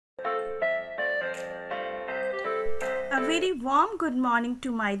A very warm good morning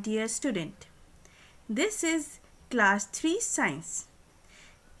to my dear student. This is class 3 science.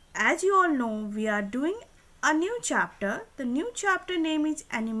 As you all know, we are doing a new chapter. The new chapter name is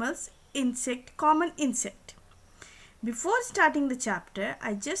Animals, Insect, Common Insect. Before starting the chapter,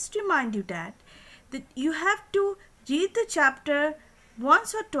 I just remind you that you have to read the chapter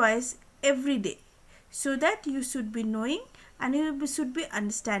once or twice every day so that you should be knowing and you should be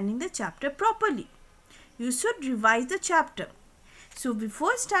understanding the chapter properly. You should revise the chapter. So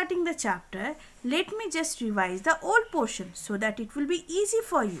before starting the chapter, let me just revise the old portion so that it will be easy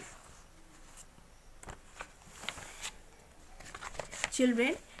for you.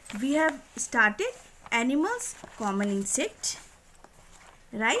 Children, we have started animals, common insect,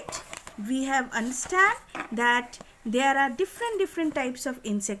 right? We have understand that there are different types of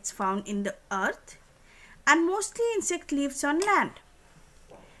insects found in the earth, and mostly insect lives on land.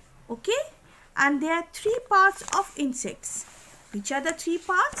 Okay? And there are three parts of insects. Which are the three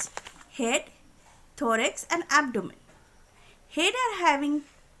parts? Head, thorax and abdomen. Head are having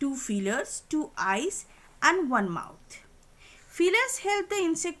two feelers, two eyes and one mouth. Feelers help the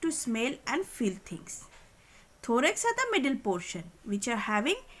insect to smell and feel things. Thorax are the middle portion, which are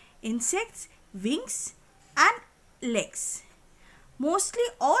having insects, wings and legs. Mostly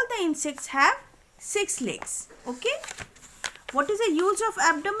all the insects have 6 legs. Okay? What is the use of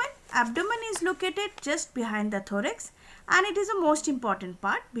abdomen? Abdomen is located just behind the thorax and it is the most important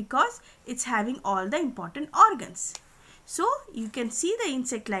part because it's having all the important organs. So you can see the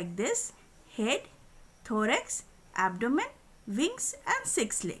insect like this: head, thorax, abdomen, wings and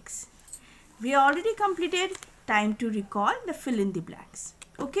 6 legs. We already completed. Time to recall the fill in the blanks.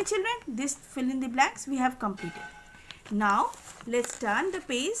 Okay children, this fill in the blanks we have completed. Now let's turn the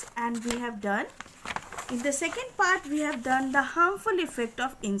page and we have done. In the second part, we have done the harmful effect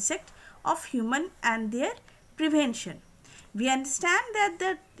of insect of human and their prevention. We understand that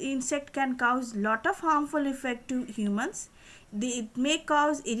the insect can cause lot of harmful effect to humans. It may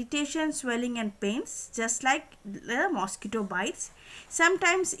cause irritation, swelling and pains, just like the mosquito bites.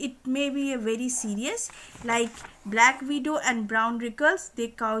 Sometimes it may be a very serious, like black widow and brown rickles. They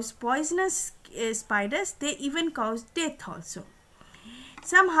cause poisonous spiders. They even cause death also.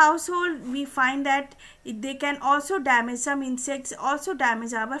 Some household we find that they can also damage, some insects also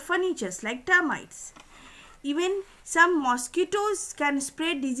damage our furnitures like termites. Even some mosquitoes can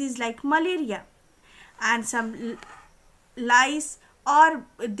spread disease like malaria, and some lice or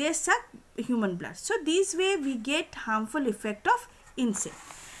they suck human blood. So this way we get harmful effect of insect.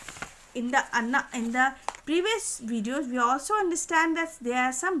 In the previous videos we also understand that there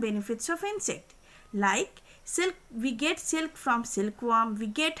are some benefits of insect, like silk. We get silk from silkworm, we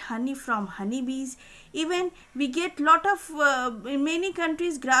get honey from honeybees, even we get lot of in many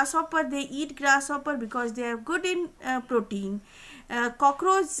countries grasshopper. They eat grasshopper because they are good in protein.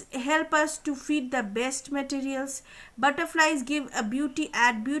 Cockroaches help us to feed the best materials. Butterflies give a beauty,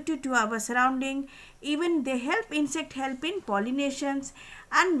 add beauty to our surrounding. Even they help, insect help in pollinations.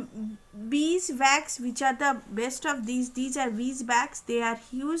 And beeswax, which are the best of these are beeswax. They are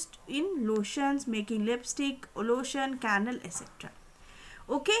used in lotions, making lipstick, lotion, candle, etc.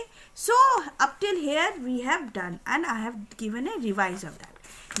 Okay, so up till here we have done and I have given a revise of that.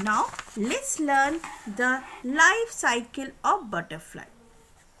 Now let's learn the life cycle of butterfly.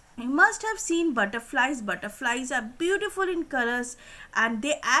 You must have seen butterflies. Butterflies are beautiful in colors and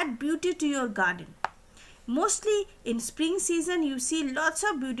they add beauty to your garden. Mostly in spring season you see lots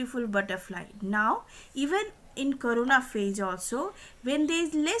of beautiful butterfly. Now even in corona phase also, when there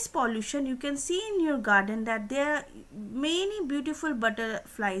is less pollution, you can see in your garden that there are many beautiful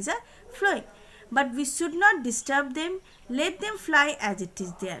butterflies are flying. But we should not disturb them. Let them fly as it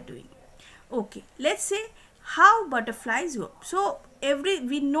is they are doing. Okay, let's say how butterflies work. So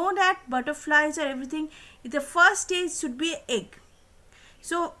we know that butterflies or everything, the first stage should be egg.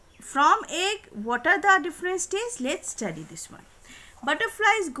 So from egg, what are the different stages? Let's study this one.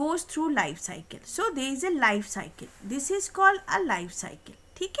 Butterflies goes through life cycle. So there is a life cycle. This is called a life cycle.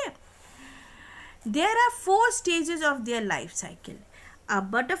 Okay? There are 4 stages of their life cycle. A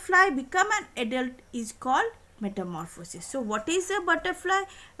butterfly become an adult is called metamorphosis. So what is a butterfly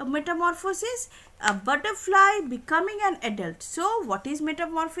metamorphosis? A butterfly becoming an adult. So what is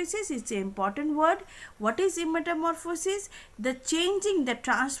metamorphosis? It's an important word. What is metamorphosis? The changing, the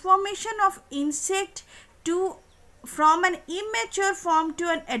transformation of insect from an immature form to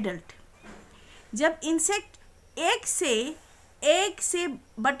an adult. जब insect egg से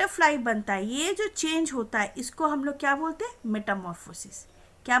butterfly बनता है, ये जो change होता है इसको हम लोग क्या बोलते हैं? मेटामॉर्फोसिस.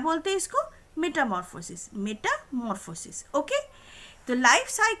 क्या बोलते हैं इसको? Metamorphosis. Okay. The life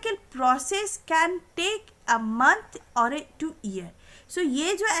cycle process can take a month or to year. So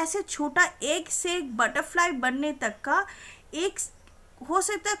ये जो ऐसे छोटा एग से एक बटरफ्लाई बनने तक का एक हो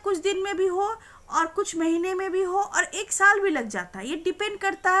सकता है कुछ दिन में भी हो और कुछ महीने में भी हो और एक साल भी लग जाता है. ये डिपेंड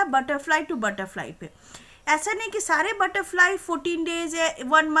करता है बटरफ्लाई टू बटरफ्लाई पे. ऐसा नहीं कि सारे बटरफ्लाई 14 डेज या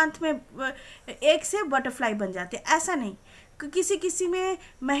 1 मंथ में एक से बटरफ्लाई बन जाते हैं, ऐसा नहीं. किसी किसी में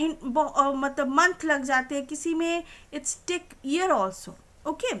मतलब मंथ लग जाते हैं, किसी में it's take year also.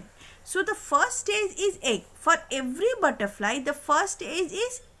 Okay, so the first stage is egg. For every butterfly the first stage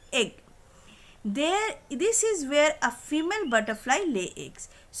is egg. This is where a female butterfly lay eggs.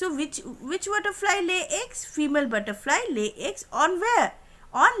 So which butterfly lay eggs? Female butterfly lay eggs on where?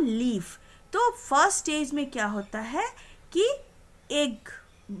 On leaf. तो first stage में क्या होता है कि egg,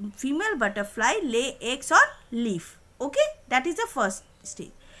 female butterfly lay eggs on leaf. Okay, that is the first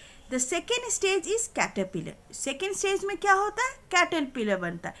stage. The second stage is caterpillar. Second stage में क्या होता है? कैटरपिलर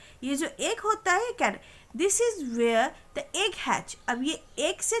बनता है. ये जो एग होता है this is where the egg hatch. अब ये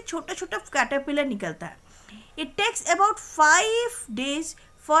एग से छोटा छोटा कैटरपिलर निकलता है. It takes about 5 days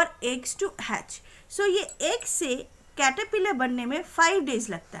for eggs to hatch. सो ये एग से कैटरपिलर बनने में 5 days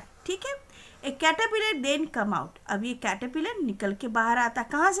लगता है. ठीक है, एक कैटरपिलर देन कम आउट. अब ये कैटरपिलर निकल के बाहर आता है.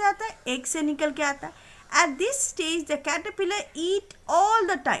 कहाँ से आता है? एग से निकल के आता है. At this stage the caterpillar eat all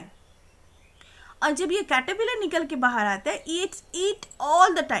the time. और जब ये कैटरपिलर निकल के बाहर आता है, ईट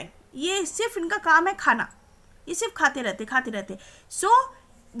ऑल द टाइम. ये सिर्फ इनका काम है खाना. ये सिर्फ खाते रहते. सो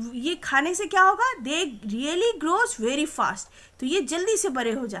ये खाने से क्या होगा? They really grows very fast. तो ये जल्दी से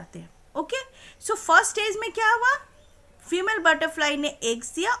बड़े हो जाते हैं. ओके, सो फर्स्ट स्टेज में क्या हुआ? फीमेल बटरफ्लाई ने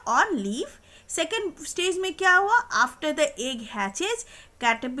एग्स दिया ऑन लीफ. सेकेंड स्टेज में क्या हुआ? After the egg हैचेज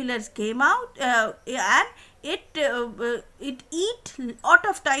caterpillars came out and it eat lot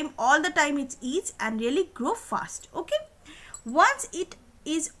of time, all the time it eats and really grow fast. Okay, once it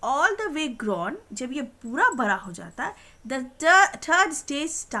is all the way grown, जब ये पूरा बड़ा हो जाता है, the third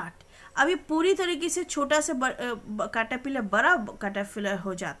stage start. अब ये पूरी तरीके से छोटा सा कैटरपिलर बड़ा कैटरपिलर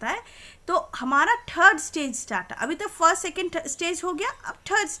हो जाता है, तो हमारा थर्ड स्टेज स्टार्ट. अभी तो फर्स्ट सेकेंड स्टेज हो गया, अब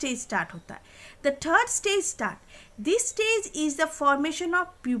थर्ड स्टेज स्टार्ट होता है. The third stage start. This stage is the formation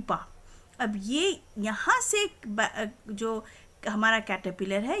of pupa. अब ये यहाँ से जो हमारा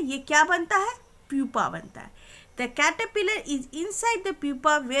कैटरपिलर है, ये क्या बनता है? प्यूपा बनता है. The caterpillar is inside the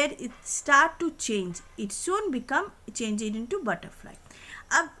pupa where it start to change. It soon become changed into butterfly.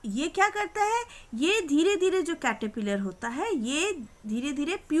 अब ये क्या करता है? ये धीरे धीरे जो कैटरपिलर होता है, ये धीरे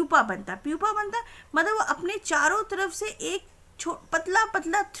धीरे प्यूपा बनता मतलब वो अपने चारों तरफ से एक पतला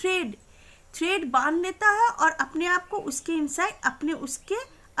पतला थ्रेड बांध लेता है और अपने आप को उसके इनसाइड उसके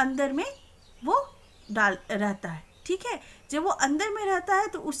अंदर में वो डाल रहता है. ठीक है, जब वो अंदर में रहता है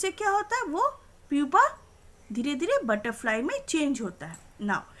तो उससे क्या होता है? वो प्यूपा धीरे धीरे बटरफ्लाई में चेंज होता है.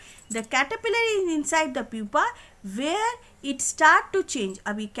 Now the caterpillar is inside the pupa where it start to change.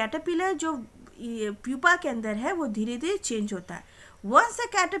 अभी कैटरपिलर जो प्यूपा के अंदर है वो धीरे धीरे चेंज होता है. वंस द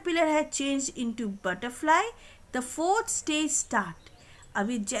कैटरपिलर है change into butterfly, the fourth stage start.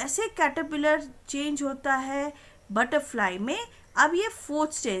 अभी जैसे कैटरपिलर चेंज होता है बटरफ्लाई में, अब ये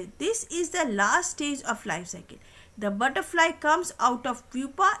fourth stage, this is the last stage of life cycle. The butterfly comes out of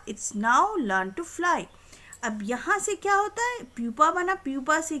pupa. It's now learn to fly. अब यहाँ से क्या होता है? प्यूपा बना.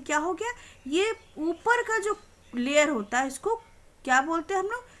 प्यूपा से क्या हो गया? ये ऊपर का जो लेयर होता है, इसको क्या बोलते हैं हम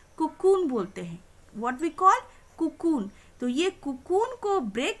लोग? कुकून बोलते हैं. What we call cocoon. तो ये कुकून को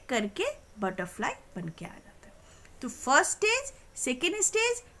ब्रेक करके बटरफ्लाई बन के आ जाता है. तो first stage, second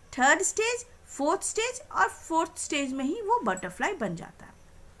stage, third stage, fourth stage और फोर्थ स्टेज में ही वो बटरफ्लाई बन जाता है.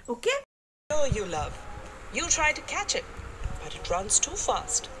 Okay, you love. You try to catch it, but it runs too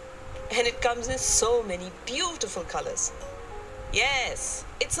fast. And it comes in so many beautiful colors. Yes,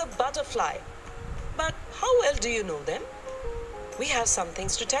 it's a butterfly. But how well do you know them? We have some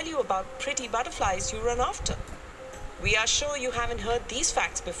things to tell you about pretty butterflies you run after. We are sure you haven't heard these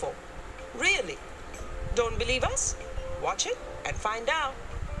facts before. Really? Don't believe us? Watch it and find out.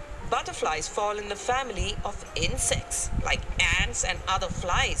 Butterflies fall in the family of insects, like ants and other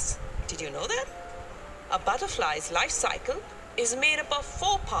flies. Did you know that? A butterfly's life cycle is made up of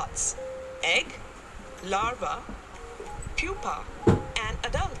 4 parts: egg, larva, pupa, and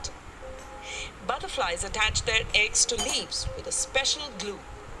adult. Butterflies attach their eggs to leaves with a special glue.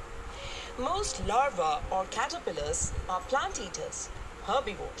 Most larvae or caterpillars are plant eaters,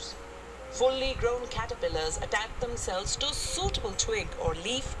 herbivores. Fully grown caterpillars attach themselves to a suitable twig or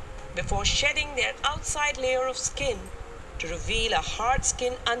leaf before shedding their outside layer of skin to reveal a hard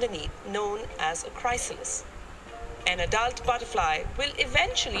skin underneath known as a chrysalis. An adult butterfly will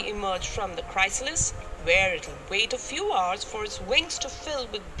eventually emerge from the chrysalis, where it will wait a few hours for its wings to fill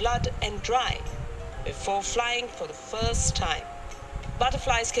with blood and dry. before flying for the first time.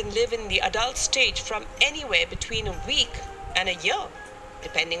 Butterflies can live in the adult stage from anywhere between a week and a year,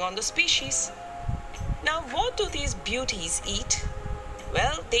 depending on the species. Now, what do these beauties eat?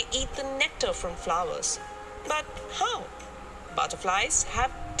 Well, they eat the nectar from flowers. But how? Butterflies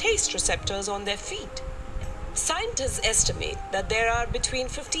have taste receptors on their feet. Scientists estimate that there are between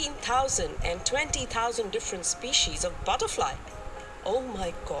 15,000 and 20,000 different species of butterfly. Oh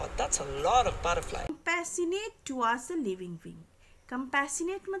my god, that's a lot of butterfly. Compassionate towards a living being.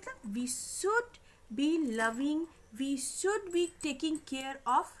 Compassionate मतलब we should be loving, we should be taking care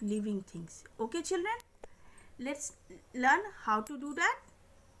of living things. Okay children? Let's learn how to do that.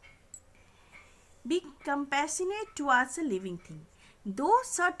 Be compassionate towards a living thing. Though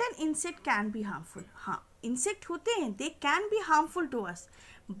certain insect can be harmful. हाँ, insect होते हैं, they can be harmful to us.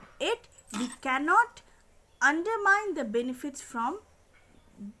 Yet we cannot undermine the benefits from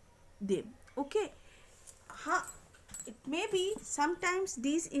them. Okay. हाँ, it may be sometimes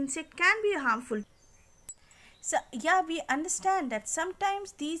these insects can be harmful. So yeah, we understand that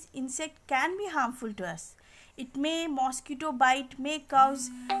sometimes these insects can be harmful to us. It may mosquito bite may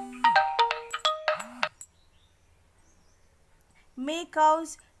cause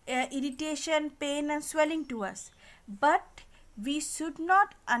irritation, pain and swelling to us. But we should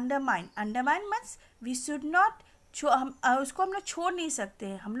not undermine. Undermine means we should not उसको हम लोग छोड़ नहीं सकते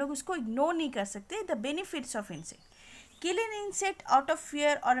हैं, हम लोग उसको इग्नोर नहीं कर सकते. The benefits of insect. Kill an insect out of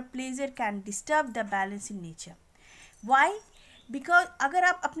fear or a pleasure can disturb the balance in nature. Why? Because अगर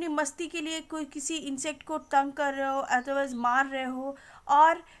आप अपनी मस्ती के लिए कोई किसी इंसेक्ट को तंग कर रहे हो, अदरवाइज मार रहे हो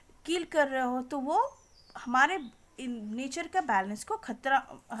और किल कर रहे हो, तो वो हमारे नेचर का बैलेंस को खतरा,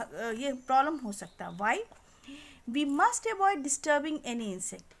 ये प्रॉब्लम हो सकता है. Why? We must avoid disturbing any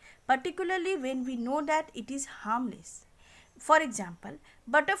insect, particularly when we know that it is harmless. For example,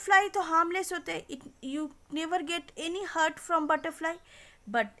 butterfly तो harmless होते हैं. You never get any hurt from butterfly.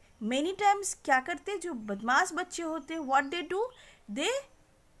 But many times क्या करते हैं जो बदमाश बच्चे होते हैं, what they do,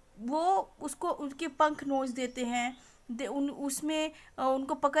 वो उसको उनके पंख नोच देते हैं, उसमें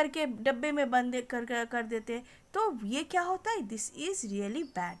उनको पकड़ के डब्बे में बंद कर देते हैं. तो ये क्या होता है? This is really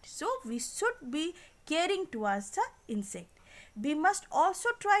bad. So we should be caring towards the insect. We must also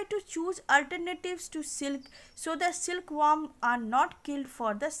try to choose alternatives to silk so the silkworm are not killed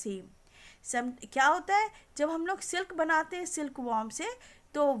for the same. क्या होता है जब हम लोग सिल्क बनाते हैं silkworm से,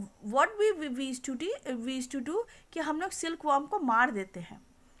 तो what we used to do कि हम लोग सिल्कवर्म को मार देते हैं.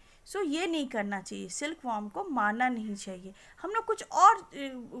 सो ये नहीं करना चाहिए, सिल्कवर्म को मारना नहीं चाहिए. हम लोग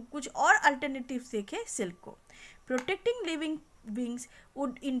कुछ और अल्टरनेटिव्स देखें सिल्क को. Protecting living beings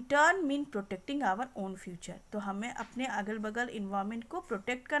would in turn mean protecting our own future. तो हमें अपने अगल बगल इन्वायरमेंट को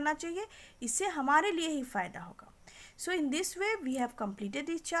प्रोटेक्ट करना चाहिए, इससे हमारे लिए ही फ़ायदा होगा. So in this way we have completed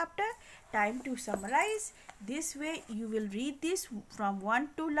this chapter. Time to summarize. This way you will read this from 1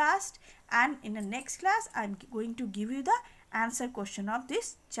 to last, and in the next class I am going to give you the answer question of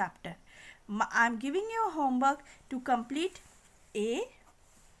this chapter. I am giving you homework to complete A.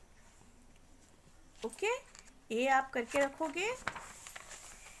 Okay, A आप करके रखोगे,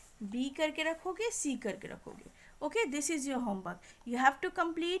 B करके रखोगे, C करके रखोगे. Okay, this is your homework. You have to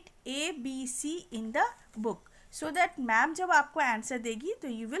complete A, B, C in the book. So that ma'am जब आपको answer देगी तो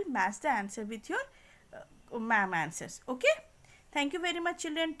you will match the answer with your ma'am answers. Okay? Thank you very much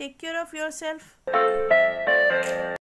children. Take care of yourself.